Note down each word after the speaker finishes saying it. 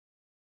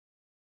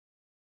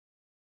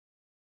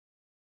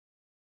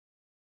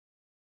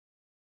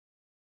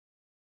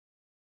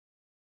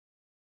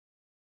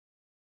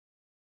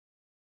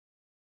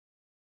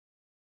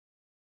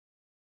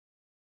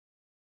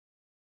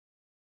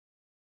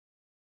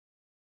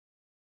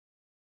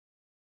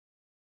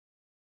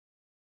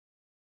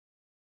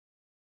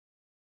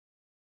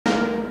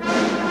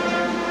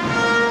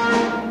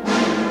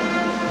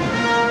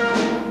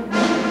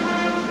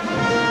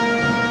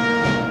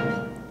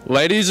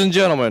Ladies and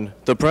gentlemen,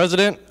 the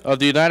President of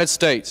the United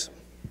States.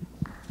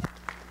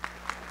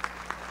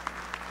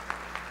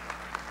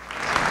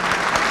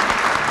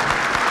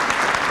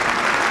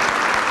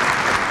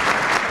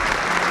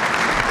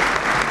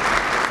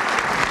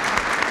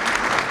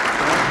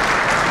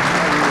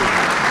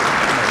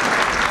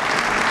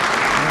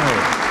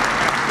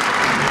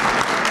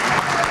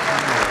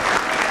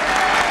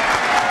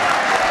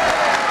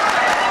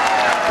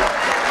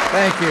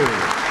 Thank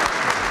you.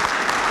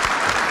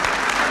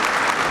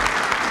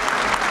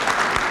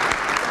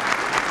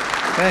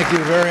 Thank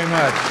you very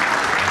much.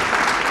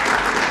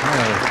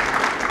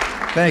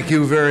 Thank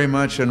you very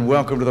much, and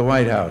welcome to the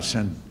White House.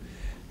 And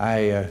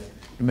to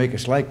make a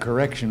slight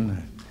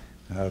correction,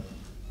 there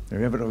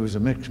evidently was a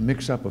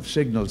mix-up of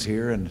signals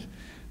here, and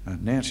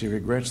Nancy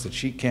regrets that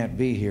she can't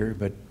be here,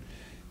 but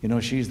you know,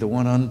 she's the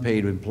one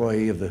unpaid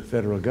employee of the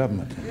federal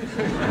government.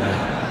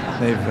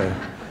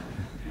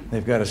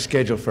 They've got a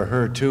schedule for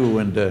her too,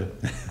 and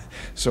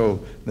so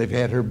they've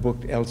had her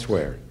booked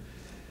elsewhere.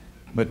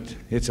 But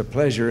it's a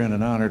pleasure and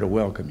an honor to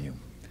welcome you.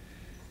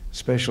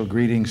 Special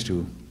greetings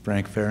to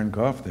Frank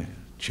Fahrenkopf, the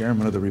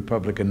chairman of the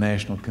Republican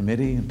National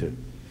Committee, and to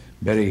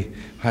Betty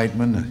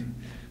Heitman,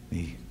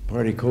 the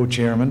party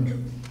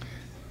co-chairman.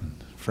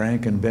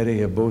 Frank and Betty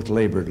have both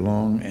labored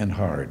long and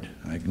hard,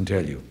 I can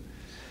tell you.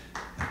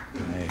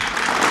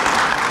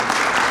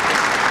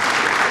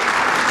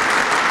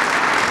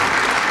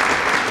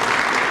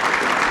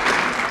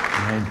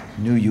 I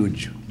knew you'd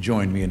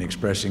join me in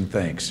expressing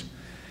thanks.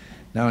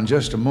 Now, in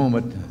just a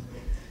moment,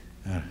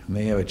 I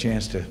may have a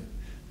chance to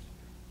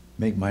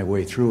make my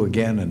way through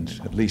again and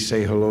at least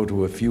say hello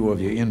to a few of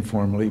you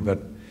informally,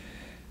 but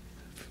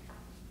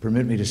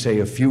permit me to say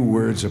a few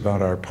words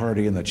about our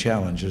party and the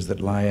challenges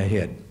that lie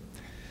ahead.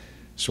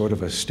 Sort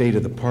of a state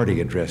of the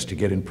party address to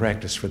get in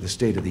practice for the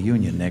State of the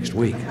Union next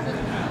week.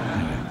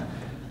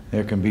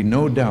 There can be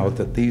no doubt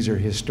that these are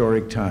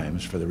historic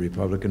times for the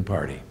Republican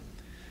Party.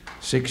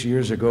 6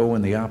 years ago,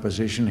 when the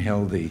opposition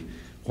held the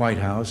White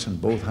House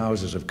and both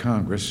houses of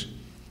Congress,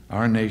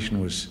 our nation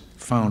was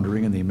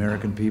foundering and the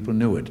American people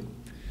knew it.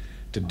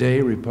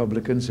 Today,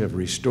 Republicans have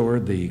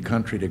restored the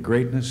country to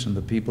greatness, and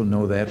the people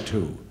know that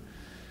too.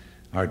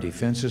 Our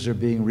defenses are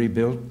being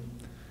rebuilt,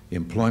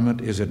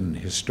 employment is at an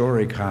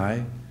historic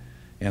high,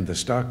 and the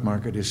stock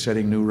market is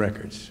setting new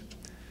records.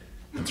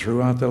 And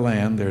throughout the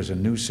land, there's a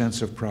new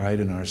sense of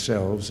pride in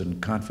ourselves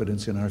and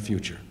confidence in our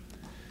future.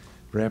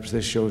 Perhaps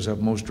this shows up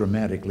most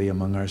dramatically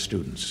among our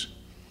students.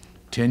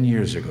 10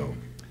 years ago,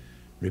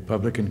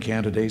 Republican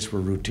candidates were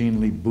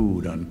routinely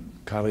booed on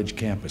college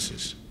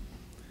campuses.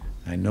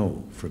 I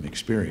know from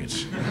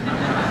experience. In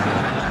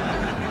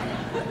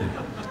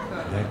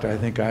fact, I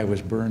think I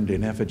was burned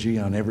in effigy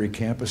on every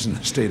campus in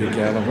the state of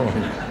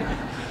California.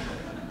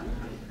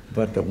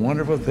 But the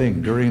wonderful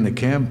thing, during the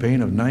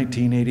campaign of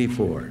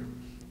 1984,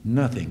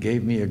 nothing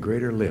gave me a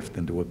greater lift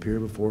than to appear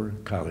before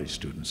college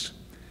students,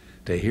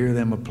 to hear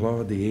them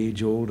applaud the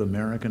age-old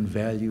American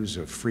values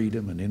of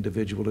freedom and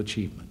individual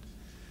achievement.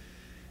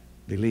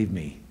 Believe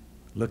me,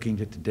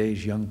 looking at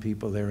today's young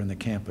people there in the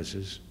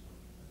campuses,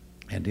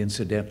 and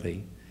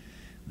incidentally,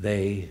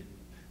 they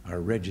are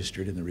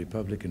registered in the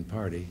Republican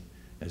Party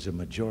as a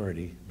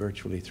majority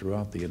virtually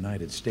throughout the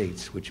United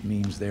States, which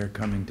means they're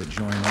coming to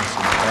join us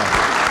in the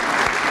battle.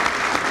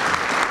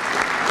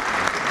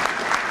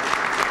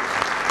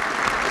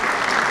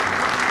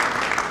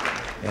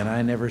 And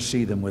I never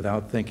see them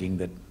without thinking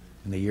that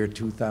in the year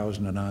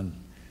 2000 and on,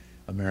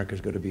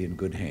 America's going to be in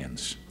good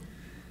hands.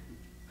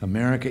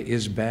 America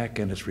is back,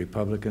 and it's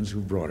Republicans who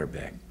brought her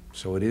back.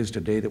 So it is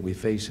today that we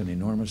face an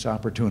enormous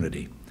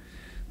opportunity,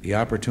 the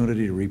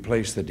opportunity to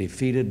replace the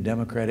defeated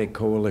Democratic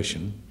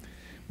coalition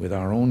with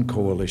our own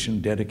coalition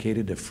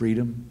dedicated to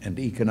freedom and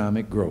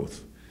economic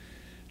growth.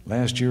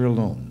 Last year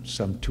alone,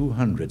 some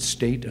 200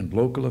 state and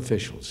local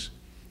officials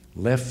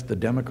left the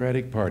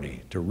Democratic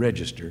Party to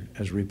register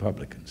as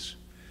Republicans.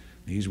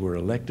 These were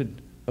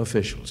elected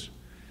officials.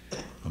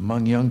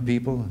 Among young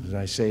people, as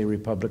I say,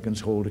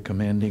 Republicans hold a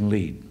commanding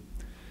lead.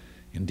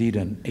 Indeed,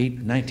 an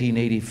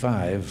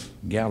 1985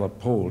 Gallup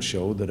poll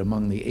showed that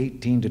among the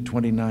 18 to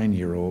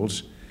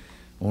 29-year-olds,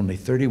 only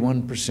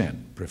 31%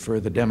 prefer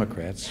the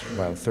Democrats,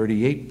 while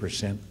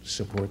 38%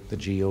 support the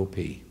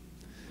GOP.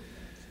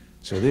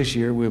 So this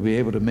year, we'll be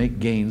able to make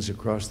gains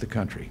across the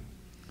country.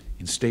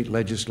 In state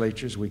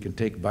legislatures, we can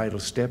take vital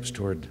steps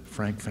toward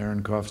Frank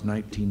Fahrenkopf's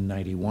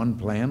 1991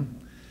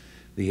 plan,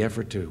 the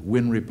effort to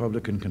win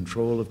Republican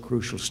control of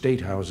crucial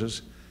state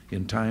houses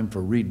in time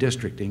for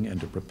redistricting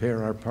and to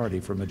prepare our party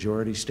for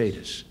majority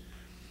status.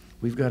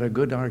 We've got a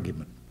good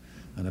argument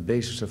on a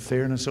basis of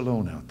fairness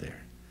alone out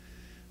there,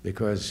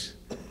 because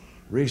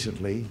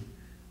recently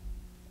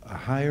a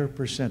higher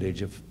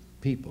percentage of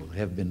people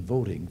have been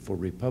voting for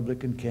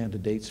Republican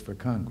candidates for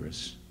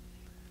Congress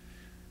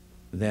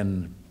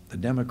than the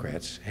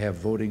Democrats have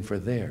voting for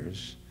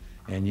theirs,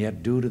 and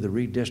yet due to the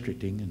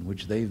redistricting in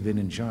which they've been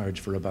in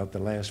charge for about the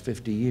last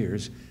 50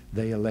 years,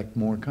 they elect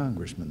more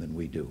congressmen than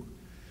we do.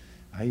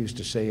 I used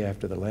to say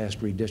after the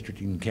last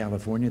redistricting in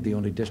California, the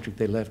only district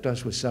they left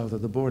us was south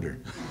of the border.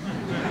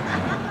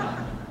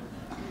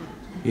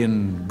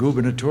 In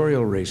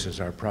gubernatorial races,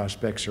 our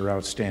prospects are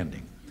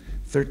outstanding.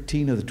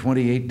 13 of the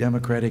 28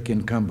 Democratic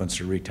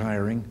incumbents are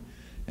retiring,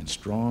 and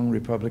strong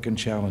Republican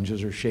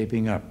challenges are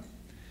shaping up.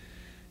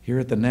 Here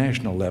at the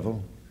national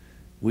level,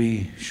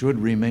 we should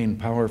remain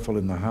powerful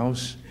in the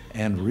House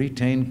and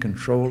retain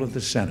control of the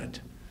Senate.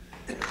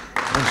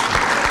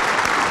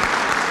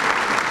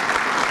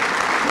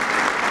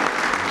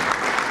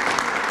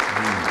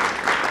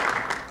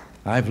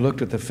 I've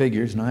looked at the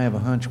figures, and I have a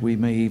hunch we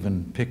may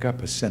even pick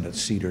up a Senate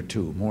seat or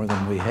two, more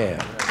than we have.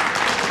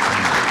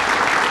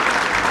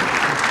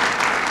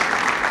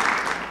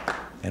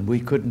 And we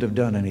couldn't have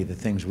done any of the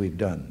things we've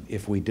done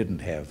if we didn't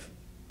have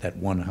that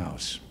one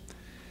House.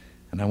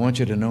 And I want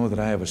you to know that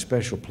I have a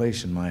special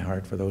place in my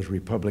heart for those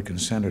Republican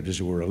senators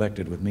who were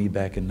elected with me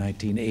back in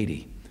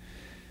 1980.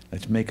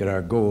 Let's make it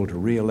our goal to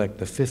re-elect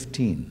the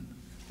 15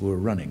 who are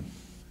running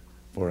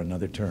for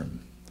another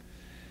term.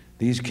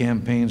 These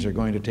campaigns are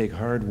going to take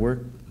hard work,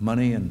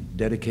 money, and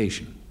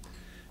dedication.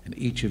 And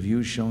each of you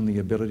has shown the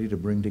ability to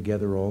bring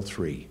together all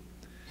three.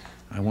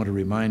 I want to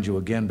remind you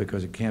again,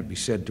 because it can't be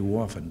said too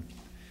often,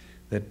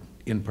 that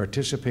in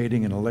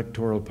participating in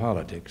electoral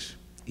politics,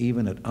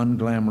 even at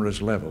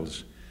unglamorous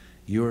levels,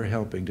 you're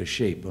helping to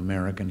shape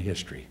American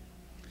history.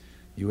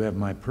 You have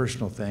my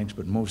personal thanks,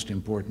 but most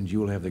important,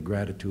 you'll have the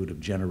gratitude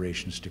of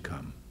generations to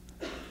come.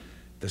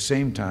 At the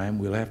same time,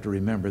 we'll have to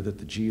remember that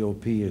the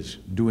GOP is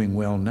doing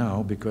well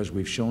now because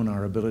we've shown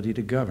our ability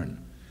to govern,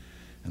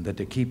 and that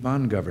to keep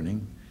on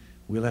governing,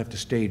 we'll have to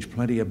stage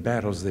plenty of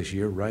battles this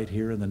year right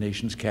here in the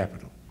nation's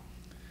capital.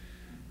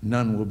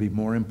 None will be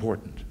more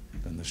important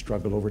than the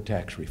struggle over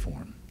tax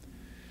reform.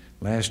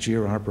 Last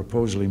year, our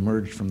proposal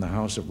emerged from the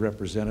House of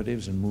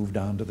Representatives and moved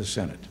on to the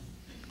Senate.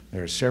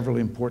 There are several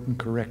important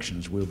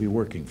corrections we'll be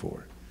working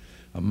for.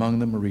 Among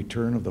them, a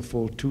return of the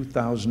full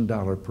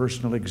 $2,000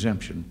 personal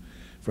exemption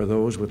for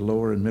those with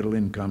lower and middle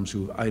incomes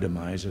who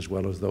itemize as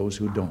well as those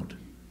who don't.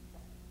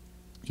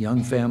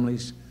 Young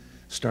families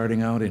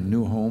starting out in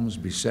new homes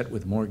beset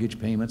with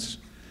mortgage payments,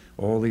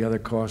 all the other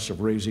costs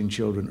of raising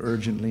children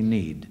urgently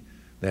need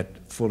that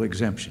full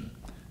exemption,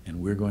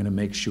 and we're going to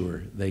make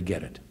sure they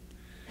get it.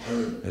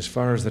 As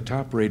far as the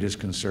top rate is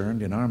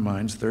concerned, in our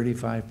minds,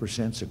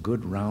 35% is a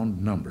good round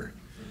number.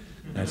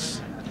 That's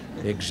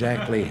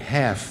exactly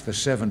half the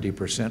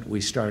 70%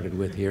 we started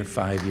with here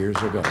 5 years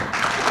ago.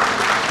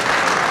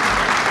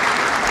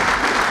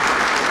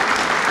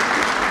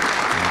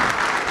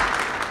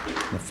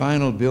 The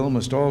final bill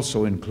must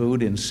also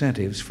include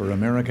incentives for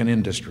American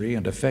industry,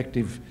 and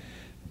effective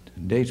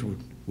dates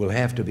will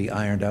have to be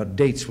ironed out.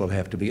 Dates will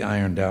have to be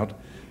ironed out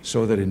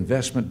so that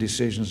investment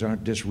decisions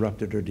aren't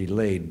disrupted or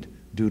delayed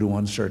due to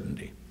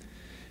uncertainty.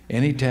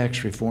 Any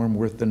tax reform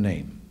worth the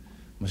name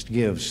must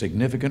give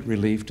significant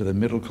relief to the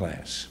middle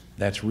class.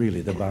 That's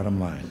really the bottom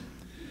line.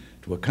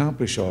 To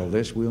accomplish all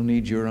this, we'll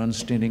need your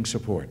unstinting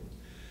support.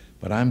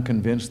 But I'm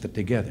convinced that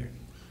together,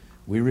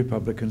 we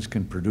Republicans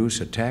can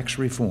produce a tax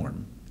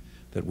reform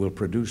that will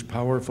produce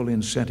powerful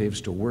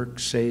incentives to work,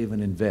 save,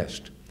 and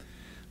invest,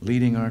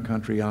 leading our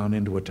country on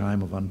into a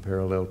time of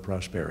unparalleled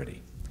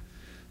prosperity.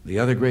 The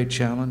other great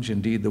challenge,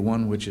 indeed the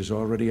one which is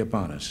already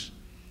upon us,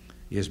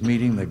 is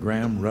meeting the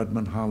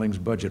Graham-Rudman-Hollings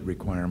budget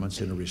requirements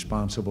in a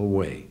responsible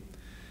way.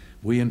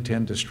 We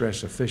intend to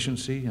stress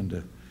efficiency and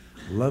a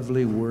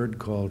lovely word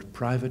called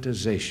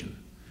privatization.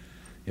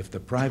 If the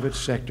private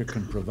sector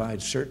can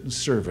provide certain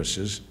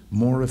services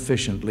more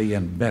efficiently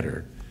and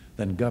better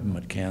than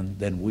government can,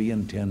 then we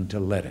intend to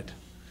let it.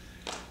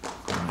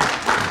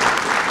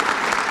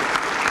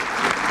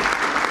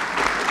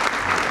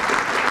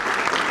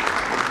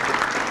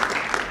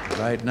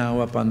 Right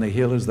now up on the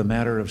Hill is the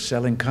matter of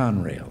selling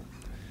Conrail.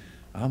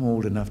 I'm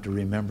old enough to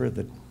remember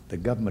that the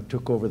government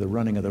took over the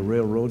running of the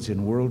railroads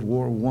in World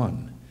War I.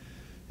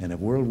 And if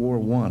World War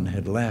I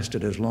had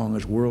lasted as long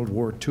as World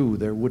War II,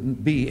 there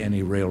wouldn't be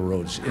any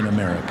railroads in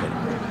America.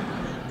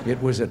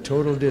 It was a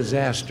total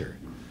disaster.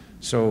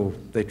 So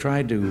they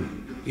tried to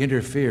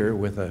interfere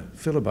with a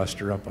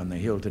filibuster up on the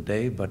Hill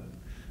today, but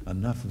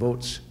enough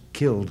votes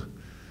killed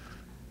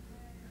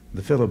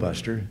the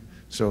filibuster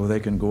so they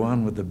can go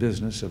on with the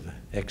business of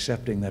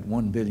accepting that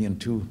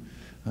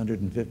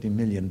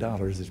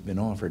 $1,250,000,000 that's been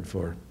offered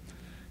for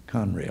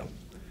Conrail.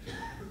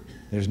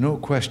 There's no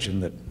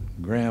question that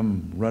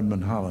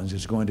Graham-Rudman-Hollings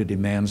is going to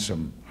demand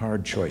some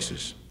hard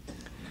choices.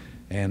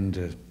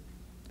 And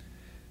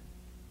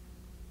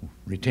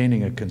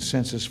retaining a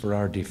consensus for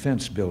our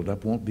defense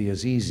buildup won't be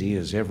as easy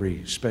as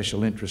every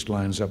special interest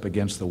lines up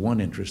against the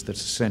one interest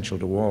that's essential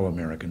to all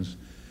Americans,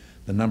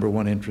 the number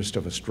one interest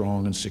of a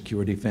strong and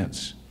secure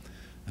defense.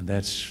 And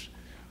that's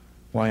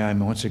why I'm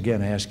once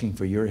again asking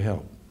for your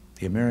help.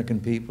 The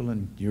American people,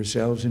 and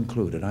yourselves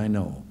included, I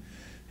know,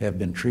 have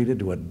been treated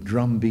to a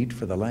drumbeat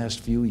for the last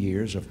few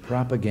years of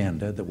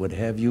propaganda that would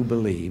have you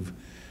believe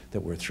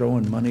that we're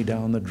throwing money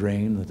down the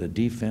drain, that the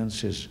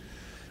defense is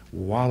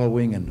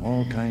wallowing in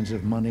all kinds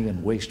of money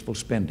and wasteful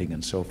spending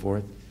and so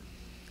forth.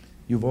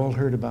 You've all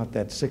heard about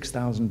that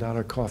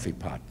 $6,000 coffee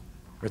pot,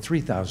 or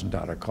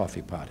 $3,000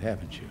 coffee pot,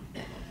 haven't you?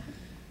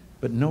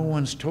 But no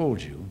one's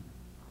told you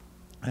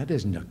that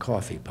isn't a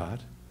coffee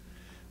pot.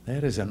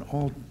 That is an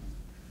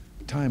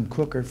all-time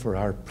cooker for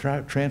our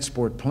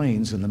transport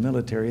planes in the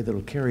military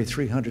that'll carry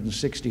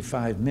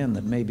 365 men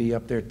that may be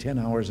up there 10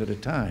 hours at a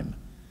time.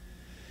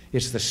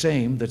 It's the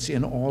same that's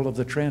in all of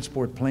the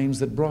transport planes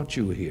that brought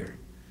you here.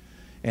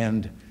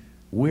 And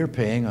we're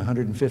paying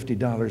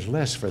 $150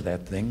 less for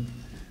that thing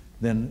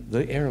than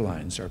the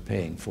airlines are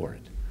paying for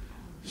it.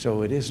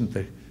 So it isn't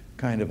the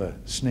kind of a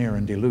snare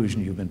and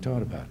delusion you've been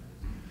taught about.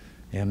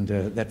 And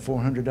that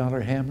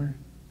 $400 hammer,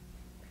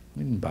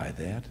 we didn't buy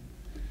that.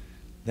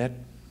 That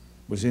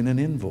was in an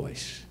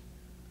invoice,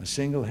 a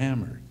single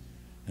hammer.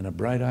 And a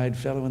bright-eyed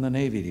fellow in the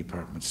Navy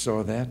Department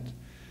saw that,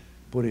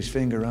 put his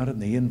finger on it,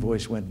 and the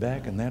invoice went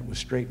back, and that was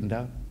straightened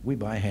out. We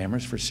buy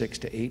hammers for $6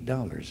 to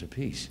 $8 a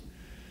piece,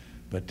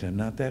 but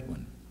not that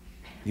one.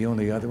 The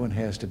only other one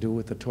has to do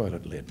with the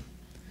toilet lid.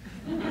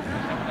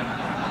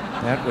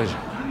 That was,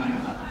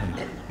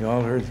 you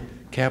all heard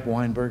Cap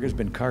Weinberger's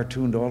been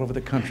cartooned all over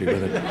the country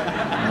with it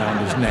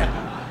around his neck.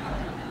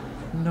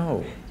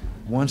 No,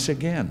 once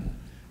again,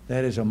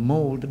 that is a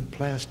molded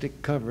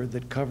plastic cover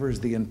that covers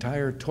the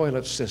entire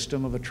toilet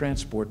system of a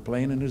transport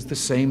plane and is the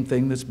same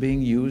thing that's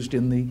being used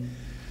in the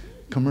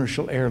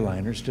commercial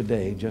airliners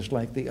today, just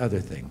like the other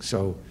thing.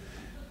 So,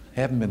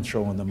 haven't been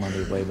throwing the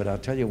money away, but I'll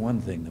tell you one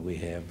thing that we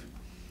have.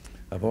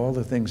 Of all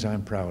the things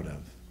I'm proud of,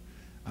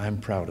 I'm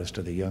proudest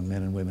of the young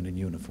men and women in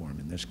uniform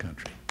in this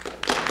country.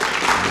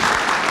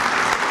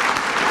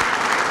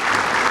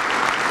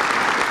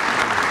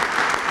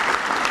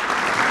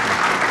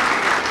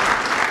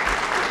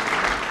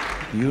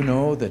 You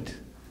know that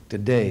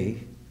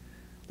today,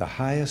 the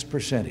highest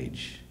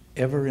percentage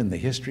ever in the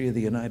history of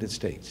the United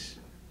States,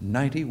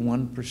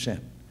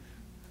 91%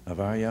 of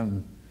our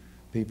young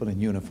people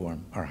in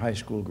uniform are high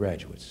school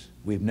graduates.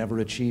 We've never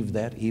achieved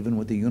that even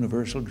with the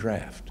universal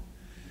draft.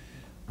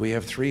 We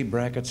have 3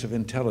 brackets of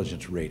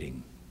intelligence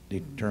rating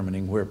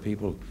determining where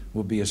people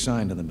will be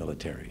assigned in the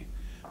military.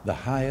 The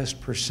highest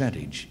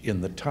percentage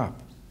in the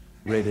top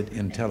rated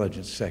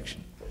intelligence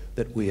section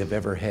that we have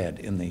ever had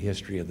in the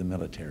history of the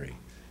military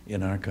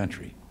in our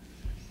country.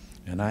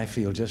 And I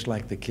feel just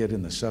like the kid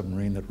in the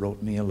submarine that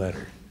wrote me a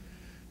letter,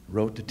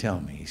 wrote to tell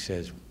me, he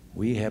says,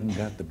 we haven't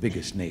got the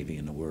biggest Navy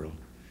in the world,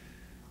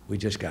 we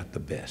just got the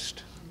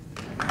best.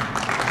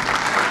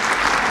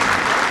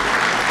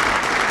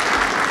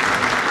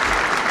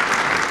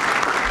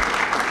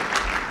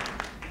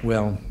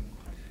 Well,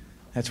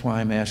 that's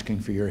why I'm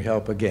asking for your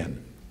help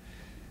again.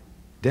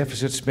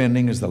 Deficit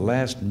spending is the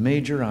last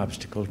major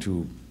obstacle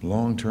to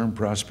long-term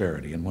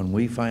prosperity, and when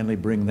we finally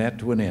bring that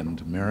to an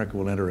end, America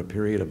will enter a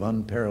period of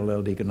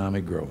unparalleled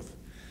economic growth.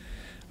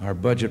 Our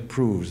budget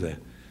proves that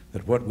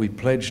what we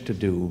pledged to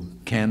do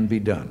can be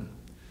done.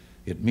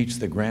 It meets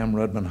the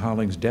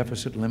Graham-Rudman-Hollings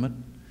deficit limit,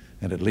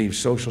 and it leaves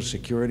Social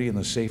Security and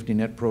the safety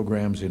net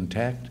programs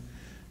intact,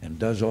 and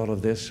does all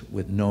of this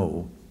with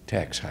no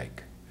tax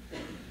hike.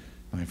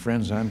 My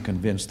friends, I'm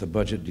convinced the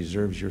budget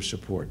deserves your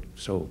support,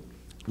 so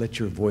let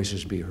your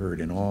voices be heard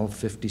in all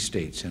 50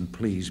 states, and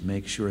please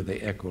make sure they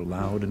echo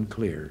loud and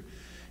clear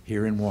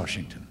here in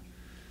Washington.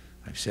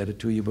 I've said it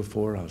to you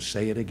before, I'll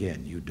say it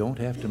again. You don't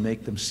have to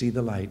make them see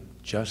the light,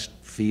 just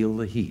feel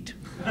the heat.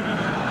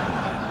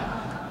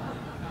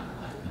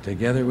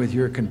 Together with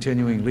your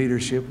continuing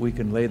leadership, we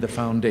can lay the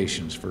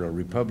foundations for a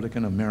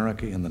Republican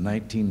America in the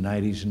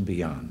 1990s and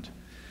beyond.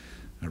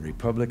 A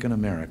Republican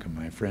America,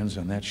 my friends,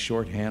 and that's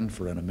shorthand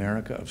for an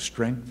America of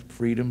strength,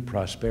 freedom,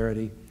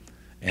 prosperity,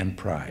 and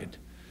pride.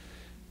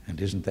 And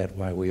isn't that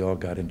why we all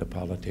got into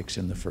politics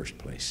in the first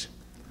place?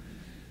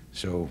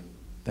 So,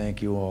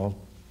 thank you all.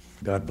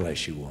 God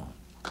bless you all.